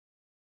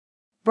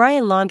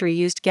Brian Laundrie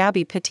used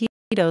Gabby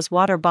Petito's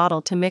water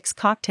bottle to mix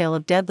cocktail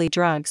of deadly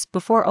drugs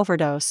before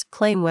overdose,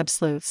 claim web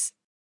sleuths.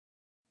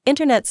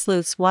 Internet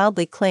sleuths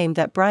wildly claim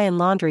that Brian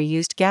Laundrie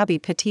used Gabby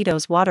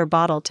Petito's water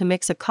bottle to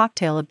mix a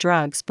cocktail of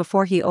drugs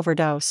before he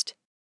overdosed.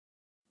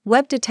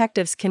 Web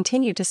detectives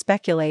continue to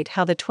speculate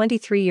how the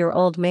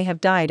 23-year-old may have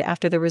died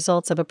after the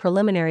results of a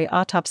preliminary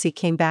autopsy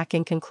came back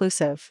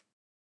inconclusive.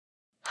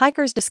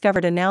 Hikers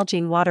discovered a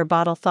Nalgene water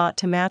bottle thought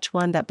to match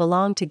one that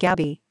belonged to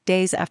Gabby,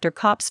 days after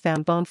cops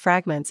found bone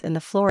fragments in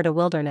the Florida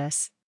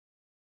wilderness.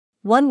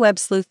 One web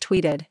sleuth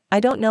tweeted, "I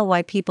don't know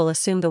why people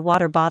assume the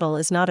water bottle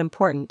is not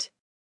important.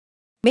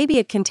 Maybe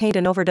it contained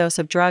an overdose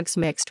of drugs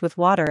mixed with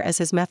water as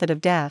his method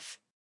of death."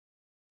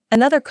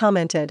 Another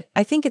commented,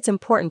 "I think it's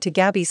important to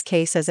Gabby's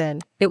case as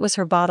in, it was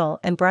her bottle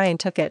and Brian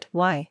took it,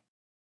 why?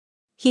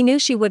 He knew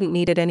she wouldn't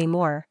need it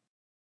anymore.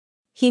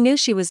 He knew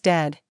she was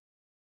dead.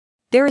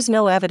 There is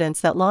no evidence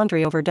that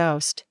Laundrie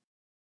overdosed.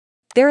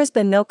 There has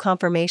been no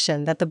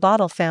confirmation that the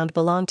bottle found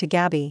belonged to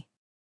Gabby.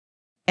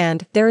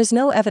 And there is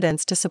no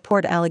evidence to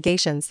support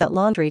allegations that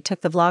Laundrie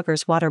took the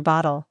vlogger's water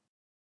bottle."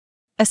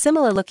 A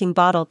similar-looking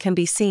bottle can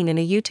be seen in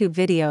a YouTube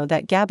video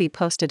that Gabby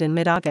posted in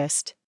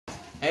mid-August.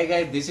 Hey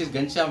guys, this is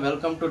Gansham.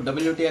 Welcome to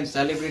WTN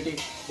Celebrity.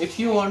 If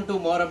you want to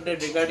more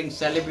update regarding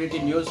celebrity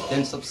news,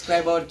 then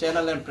subscribe our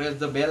channel and press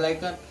the bell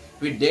icon.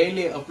 We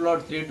daily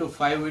upload 3 to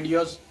 5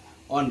 videos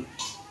on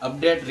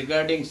update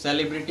regarding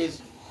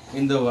celebrities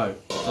in the world.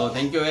 So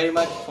thank you very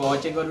much for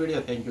watching our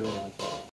video. Thank you very much.